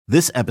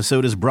This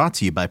episode is brought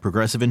to you by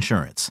Progressive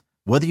Insurance.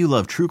 Whether you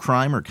love true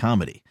crime or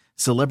comedy,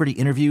 celebrity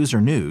interviews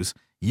or news,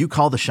 you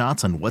call the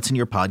shots on what's in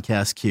your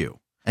podcast queue.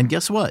 And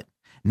guess what?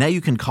 Now you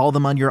can call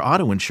them on your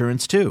auto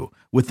insurance too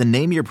with the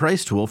Name Your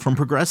Price tool from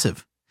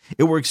Progressive.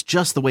 It works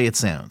just the way it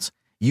sounds.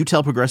 You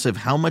tell Progressive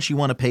how much you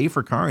want to pay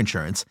for car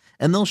insurance,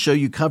 and they'll show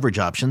you coverage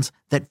options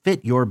that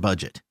fit your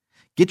budget.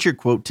 Get your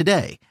quote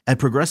today at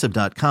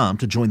Progressive.com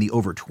to join the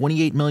over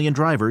 28 million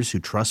drivers who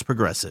trust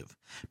Progressive.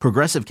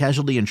 Progressive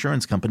Casualty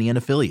Insurance Company and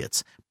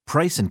Affiliates.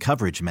 Price and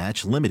coverage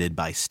match limited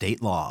by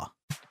state law.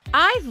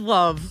 I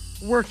love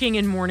working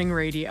in morning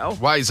radio.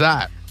 Why is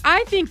that?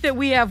 I think that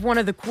we have one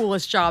of the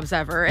coolest jobs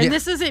ever. And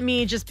This isn't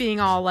me just being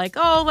all like,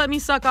 oh, let me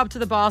suck up to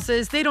the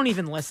bosses. They don't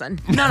even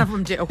listen. None of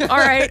them do. All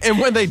right. And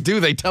when they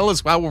do, they tell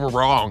us how we're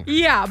wrong.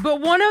 Yeah.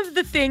 But one of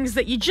the things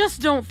that you just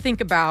don't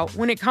think about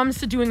when it comes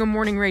to doing a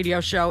morning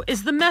radio show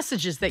is the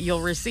messages that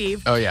you'll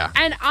receive. Oh, yeah.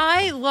 And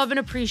I love and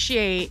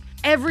appreciate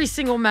every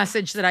single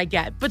message that I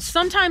get. But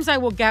sometimes I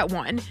will get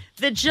one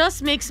that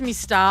just makes me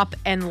stop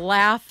and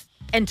laugh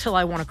until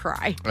I want to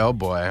cry. Oh,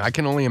 boy. I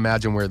can only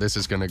imagine where this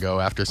is going to go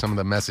after some of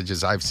the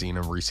messages I've seen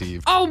and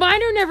received. Oh,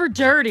 mine are never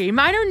dirty.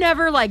 Mine are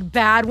never like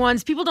bad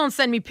ones. People don't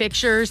send me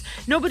pictures.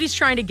 Nobody's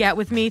trying to get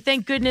with me.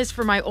 Thank goodness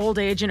for my old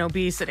age and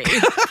obesity.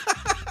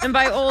 And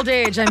by old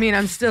age, I mean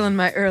I'm still in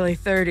my early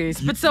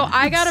 30s. But so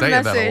I got a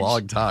message. Saying that a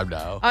long time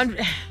now.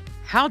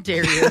 How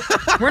dare you?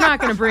 We're not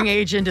going to bring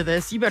age into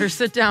this. You better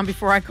sit down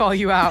before I call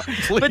you out.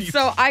 Please. But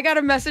so I got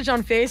a message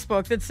on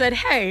Facebook that said,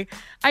 hey,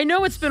 I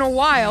know it's been a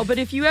while, but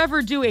if you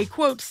ever do a,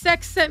 quote,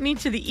 sex sent me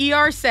to the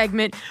ER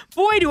segment,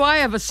 boy, do I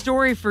have a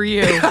story for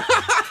you.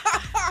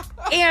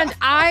 And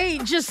I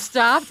just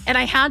stopped and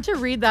I had to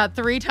read that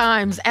 3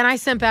 times. And I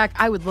sent back,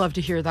 I would love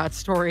to hear that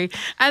story.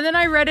 And then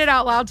I read it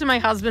out loud to my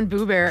husband,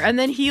 Boo Bear. And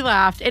then he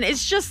laughed. And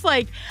it's just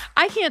like,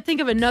 I can't think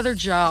of another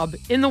job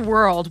in the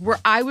world where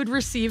I would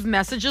receive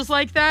messages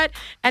like that.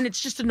 And it's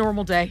just a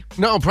normal day.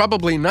 No,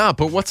 probably not.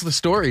 But what's the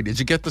story? Did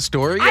you get the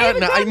story?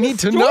 I need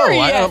to know.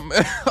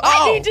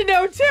 I need to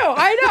know too.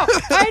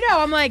 I know.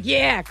 I'm like,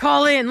 yeah,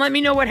 call in. Let me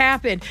know what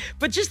happened.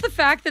 But just the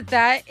fact that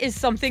that is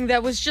something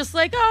that was just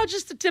like, oh,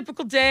 just a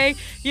typical day.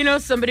 You know,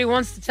 somebody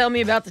wants to tell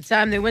me about the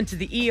time they went to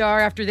the ER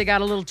after they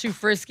got a little too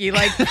frisky.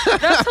 Like,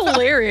 that's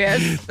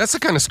hilarious. That's the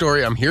kind of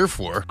story I'm here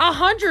for.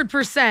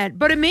 100%.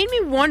 But it made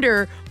me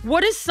wonder,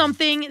 what is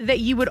something that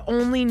you would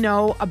only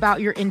know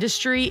about your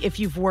industry if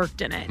you've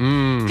worked in it?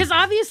 Because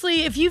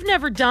obviously, if you've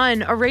never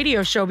done a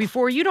radio show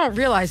before, you don't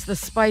realize the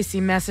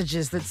spicy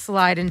messages that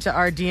slide into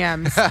our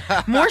DMs.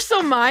 More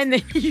so mine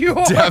than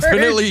yours.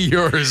 Definitely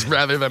yours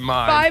rather than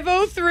mine.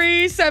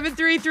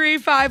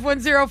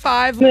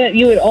 503-733-5105. That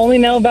you would only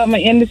know about my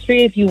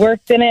industry if you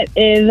worked in it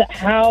is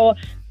how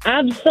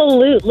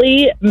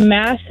absolutely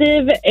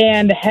massive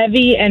and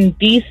heavy and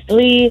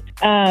beastly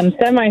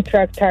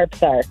semi-truck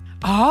tarps are.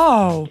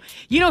 Oh,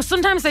 you know,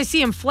 sometimes I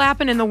see them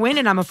flapping in the wind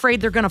and I'm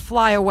afraid they're going to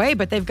fly away,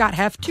 but they've got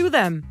heft to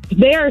them.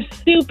 They are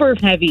super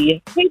heavy.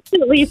 It takes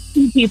at least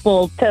 2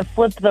 people to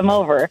flip them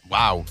over.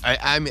 Wow.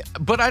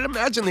 But I'd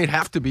imagine they'd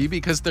have to be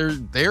because they're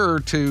there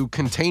to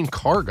contain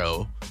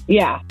cargo.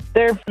 Yeah,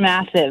 they're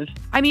massive.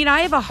 I mean,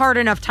 I have a hard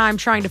enough time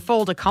trying to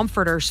fold a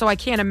comforter, so I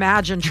can't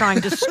imagine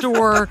trying to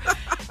store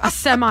a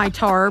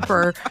semi-tarp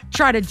or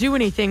try to do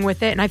anything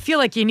with it. And I feel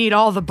like you need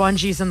all the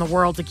bungees in the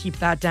world to keep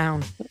that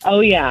down.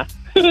 Oh, yeah.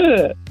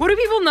 What do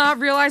people not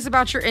realize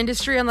about your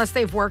industry unless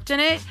they've worked in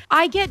it?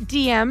 I get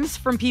DMs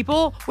from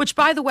people, which,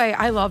 by the way,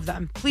 I love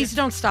them. Please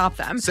don't stop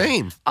them.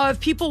 Same. Of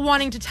people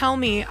wanting to tell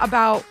me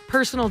about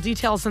personal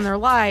details in their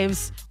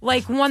lives,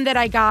 like one that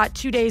I got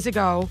 2 days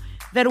ago,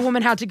 that a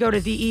woman had to go to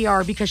the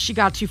ER because she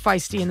got too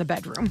feisty in the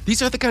bedroom.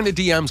 These are the kind of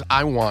DMs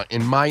I want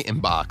in my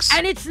inbox.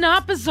 And it's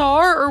not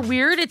bizarre or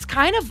weird. It's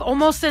kind of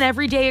almost an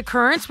everyday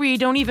occurrence where you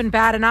don't even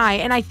bat an eye.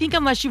 And I think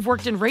unless you've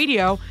worked in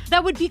radio,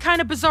 that would be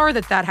kind of bizarre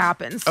that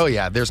happens. Oh,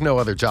 yeah. There's no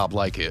other job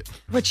like it.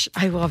 Which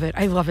I love it.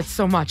 I love it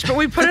so much. But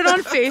we put it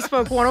on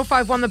Facebook,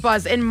 105.1 The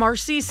Buzz. And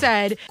Marcy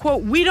said,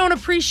 quote, we don't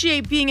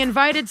appreciate being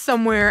invited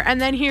somewhere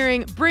and then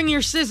hearing, bring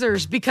your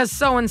scissors because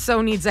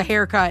so-and-so needs a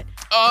haircut.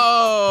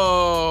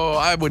 Oh,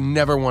 I would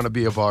never want to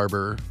be a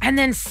barber. And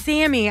then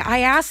Sammy, I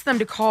asked them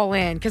to call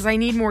in because I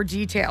need more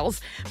details,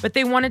 but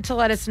they wanted to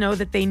let us know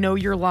that they know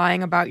you're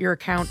lying about your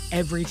account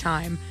every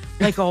time,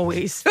 like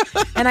always.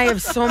 And I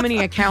have so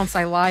many accounts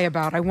I lie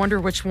about. I wonder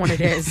which one it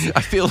is.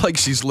 I feel like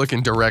she's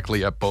looking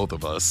directly at both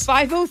of us.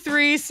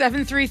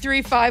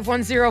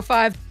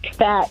 503-733-5105.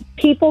 That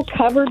people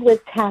covered with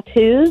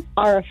tattoos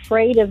are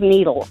afraid of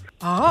needles.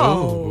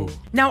 Oh.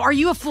 Now, are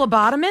you a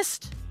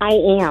phlebotomist? I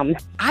am.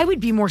 I would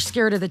be more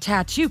scared of the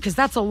tattoo because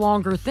that's a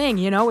longer thing,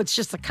 you know? It's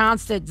just a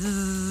constant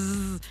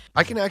zzz.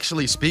 I can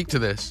actually speak to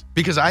this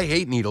because I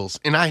hate needles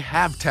and I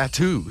have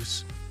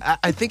tattoos.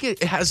 I think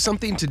it has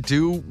something to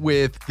do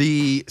with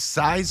the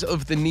size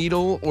of the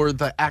needle or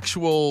the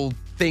actual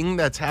thing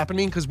that's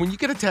happening? Because when you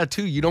get a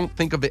tattoo, you don't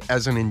think of it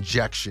as an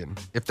injection,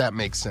 if that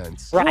makes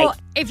sense. Right. Well,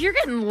 if you're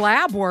getting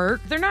lab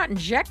work, they're not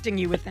injecting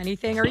you with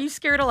anything. Are you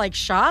scared of like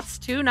shots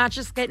too? Not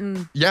just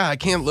getting. Yeah, I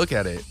can't look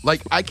at it.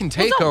 Like, I can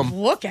take Well, don't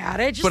them. look at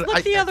it. Just but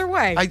look the other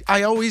way.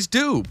 I always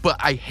do, but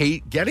I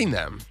hate getting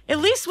them. At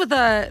least with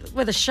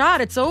a shot,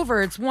 it's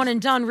over. It's one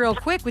and done real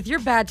quick. With your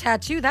bad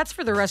tattoo, that's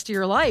for the rest of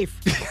your life.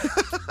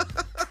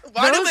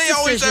 Why do Those they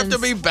always have to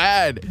decisions. be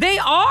bad? They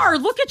are.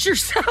 Look at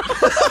yourself.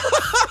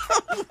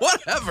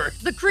 Whatever.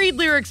 The Creed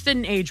lyrics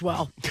didn't age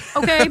well.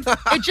 Okay?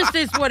 It just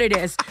is what it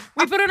is.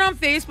 We put it on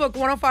Facebook,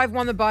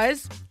 105.1 The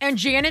Buzz, and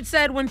Janet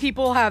said when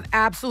people have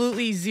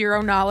absolutely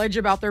zero knowledge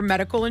about their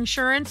medical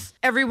insurance,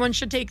 everyone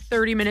should take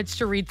 30 minutes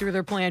to read through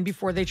their plan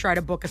before they try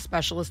to book a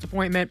specialist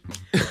appointment.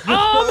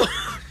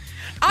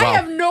 I Wow.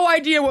 have no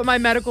idea what my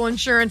medical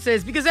insurance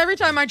is because every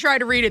time I try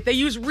to read it, they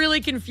use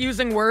really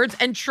confusing words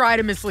and try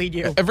to mislead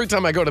you. Every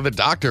time I go to the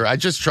doctor, I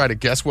just try to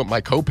guess what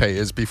my copay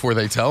is before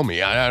they tell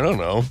me. I don't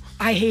know.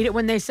 I hate it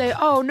when they say,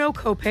 oh, no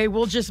copay,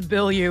 we'll just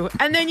bill you.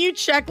 And then you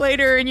check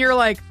later and you're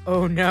like,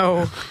 oh,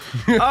 no.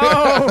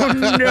 Oh,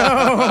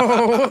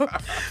 no.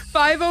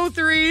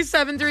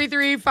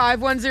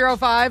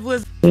 503-733-5105.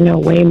 Liz. We know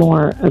way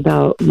more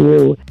about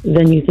you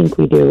than you think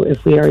we do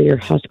if we are your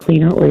house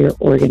cleaner or your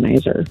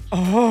organizer.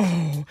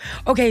 Oh,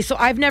 okay. So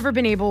I've never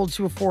been able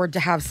to afford to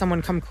have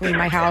someone come clean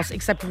my house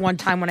except one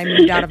time when I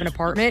moved out of an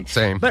apartment.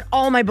 Same. But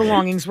all my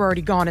belongings were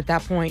already gone at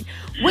that point.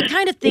 What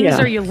kind of things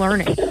are you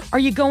learning? Are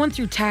you going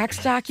through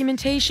tax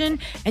documentation?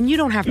 And you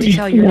don't have to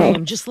tell your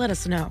name. Just let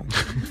us know.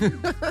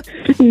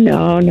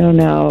 No,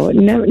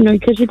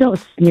 because you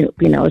don't snoop,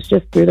 it's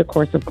just through the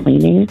course of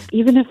cleaning.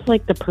 Even if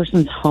like the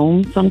person's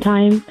home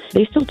sometimes,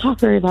 they still talk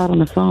very loud on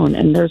the phone.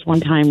 And there's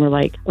one time where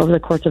like over the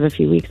course of a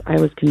few weeks, I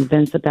was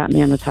convinced that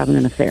man was having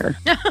an affair.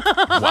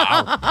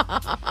 Wow.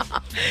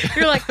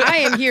 You're like, I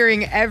am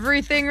hearing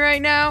everything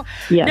right now.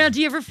 Yes. Now, do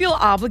you ever feel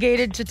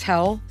obligated to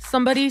tell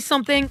somebody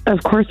something?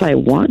 Of course I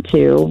want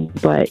to,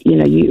 but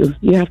you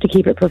have to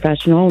keep it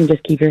professional and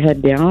just keep your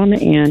head down,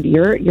 and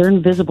you're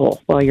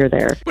invisible while you're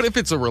there. But if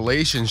it's a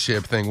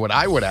relationship thing, what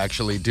I would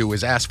actually do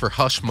is ask for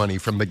hush money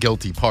from the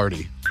guilty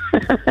party.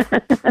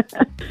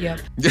 Yep.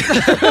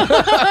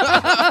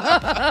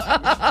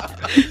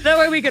 That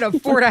way we could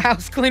afford a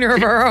house cleaner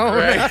of our own.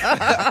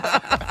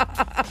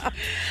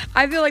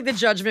 I feel like the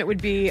judgment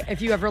would be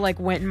if you ever like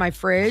went in my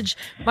fridge.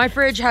 My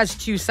fridge has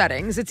two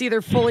settings. It's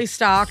either fully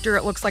stocked or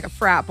it looks like a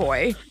frat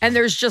boy. And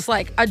there's just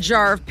like a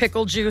jar of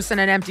pickle juice and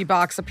an empty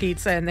box of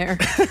pizza in there.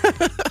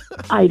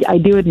 I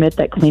do admit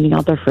that cleaning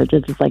out their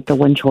fridges is like the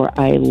one chore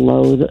I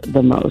loathe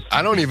the most.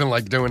 I don't even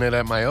like doing it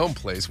at my own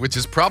place, which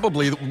is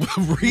probably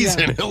the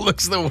reason it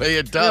looks the way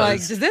it does. You're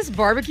like, does this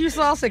barbecue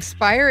sauce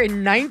expire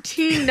in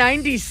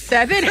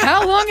 1997?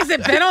 How long has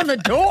it been on the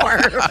door?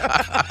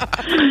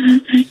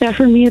 Yeah,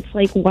 for me, it's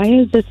like, why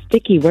is this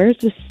sticky? Where's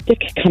the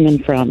stick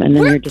coming from? And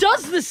then Where you're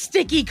just does the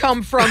sticky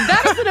come from?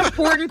 That is an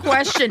important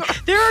question.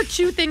 There are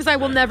two things I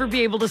will never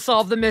be able to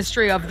solve the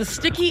mystery of: the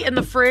sticky in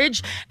the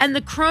fridge and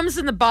the crumbs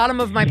in the bottom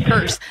of my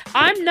purse.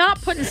 I'm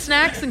not putting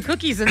snacks and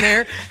cookies in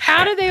there.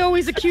 How do they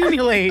always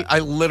accumulate? I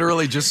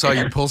literally just saw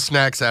you pull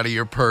snacks out of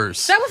your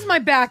purse. That was my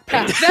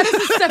backpack. That is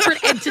a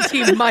separate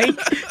entity, Mike.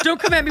 Don't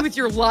come at me with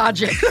your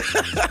logic.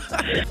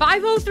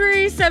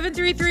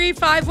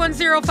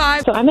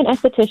 503-733-5105. So I'm an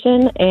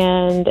esthetician,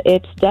 and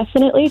it's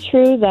definitely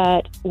true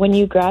that when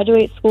you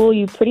graduate school,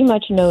 you pretty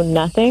much know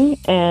nothing.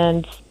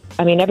 And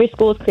I mean, every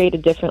school is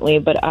created differently,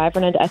 but I've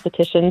run into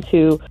estheticians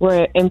who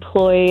were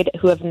employed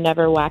who have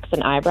never waxed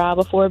an eyebrow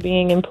before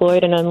being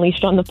employed and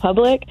unleashed on the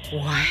public.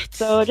 What?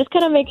 So it just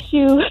kind of makes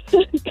you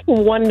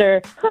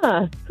wonder,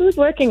 who's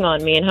working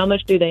on me and how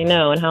much do they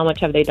know and how much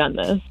have they done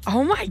this?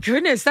 Oh my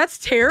goodness, that's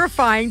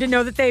terrifying to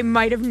know that they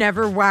might have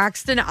never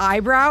waxed an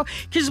eyebrow.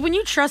 Because when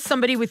you trust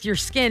somebody with your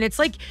skin, it's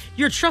like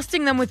you're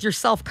trusting them with your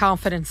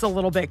self-confidence a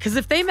little bit. Because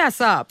if they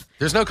mess up,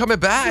 There's no coming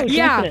back.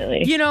 yeah,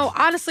 Definitely.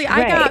 Honestly,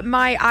 I Right. got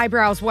my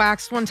eyebrows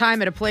waxed one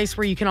time at a place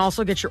where you can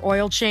also get your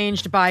oil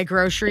changed, buy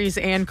groceries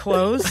and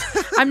clothes.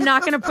 I'm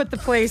not going to put the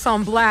place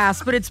on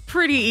blast, but it's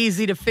pretty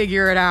easy to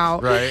figure it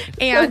out. Right.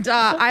 And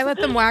I let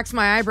them wax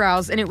my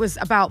eyebrows, and it was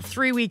about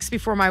 3 weeks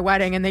before my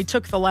wedding, and they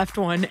took the left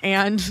one,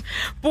 and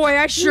boy,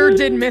 I sure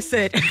did miss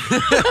it.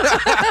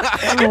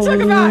 It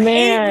took about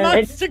 8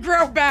 months to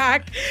grow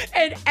back,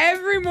 and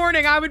every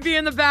morning I would be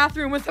in the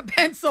bathroom with a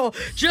pencil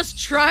just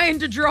trying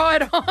to draw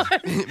it on.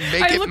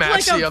 Make I it looked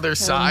match like the other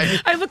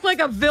side. I look like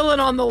a villain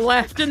on the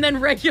left and then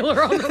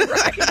regular on the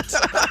right.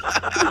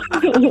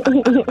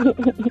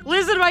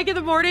 Liz and Mike in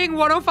the morning,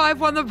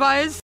 105.1 The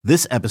Buzz.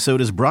 This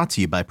episode is brought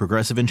to you by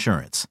Progressive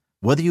Insurance.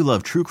 Whether you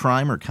love true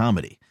crime or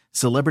comedy,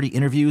 celebrity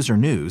interviews or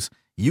news,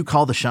 you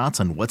call the shots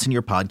on what's in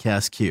your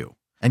podcast queue.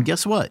 And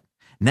guess what?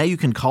 Now you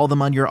can call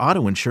them on your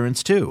auto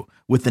insurance too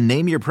with the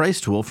Name Your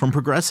Price tool from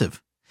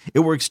Progressive. It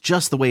works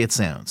just the way it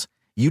sounds.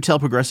 You tell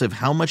Progressive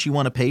how much you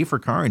want to pay for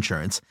car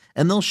insurance,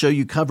 and they'll show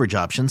you coverage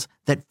options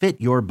that fit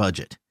your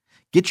budget.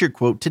 Get your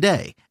quote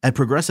today at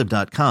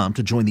Progressive.com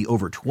to join the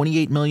over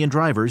 28 million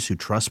drivers who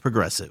trust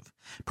Progressive.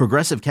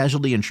 Progressive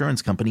Casualty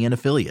Insurance Company and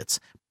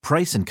Affiliates.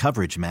 Price and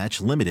coverage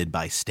match limited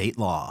by state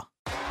law.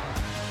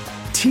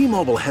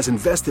 T-Mobile has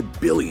invested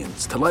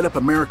billions to light up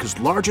America's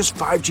largest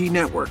 5G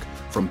network,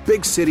 from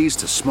big cities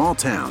to small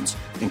towns,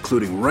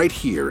 including right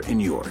here in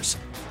yours.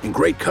 And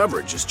great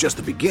coverage is just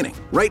the beginning.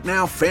 Right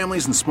now,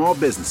 families and small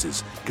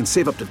businesses can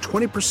save up to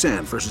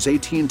 20% versus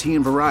AT&T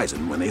and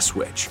Verizon when they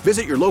switch.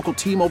 Visit your local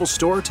T-Mobile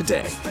store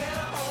today.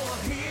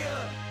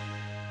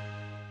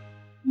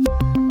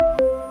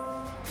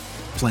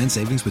 Plan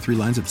savings with 3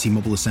 lines of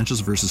T-Mobile Essentials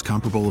versus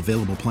comparable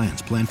available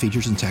plans. Plan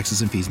features and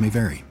taxes and fees may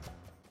vary.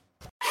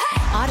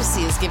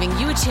 Odyssey is giving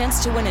you a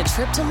chance to win a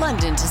trip to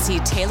London to see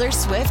Taylor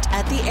Swift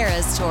at the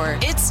Eras Tour.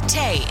 It's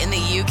Tay in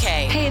the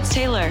UK. Hey, it's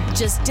Taylor.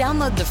 Just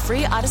download the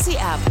free Odyssey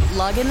app,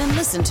 log in and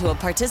listen to a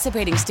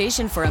participating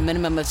station for a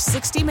minimum of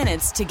 60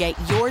 minutes to get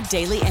your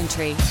daily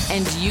entry.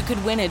 And you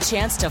could win a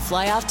chance to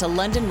fly off to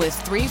London with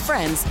 3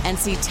 friends and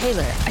see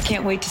Taylor. I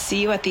can't wait to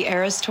see you at the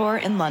Eras Tour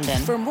in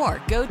London. For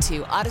more, go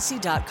to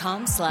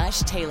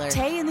odyssey.com/Taylor.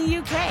 Tay in the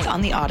UK. It's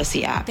on the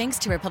Odyssey app. Thanks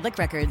to Republic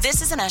Records.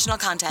 This is a national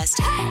contest.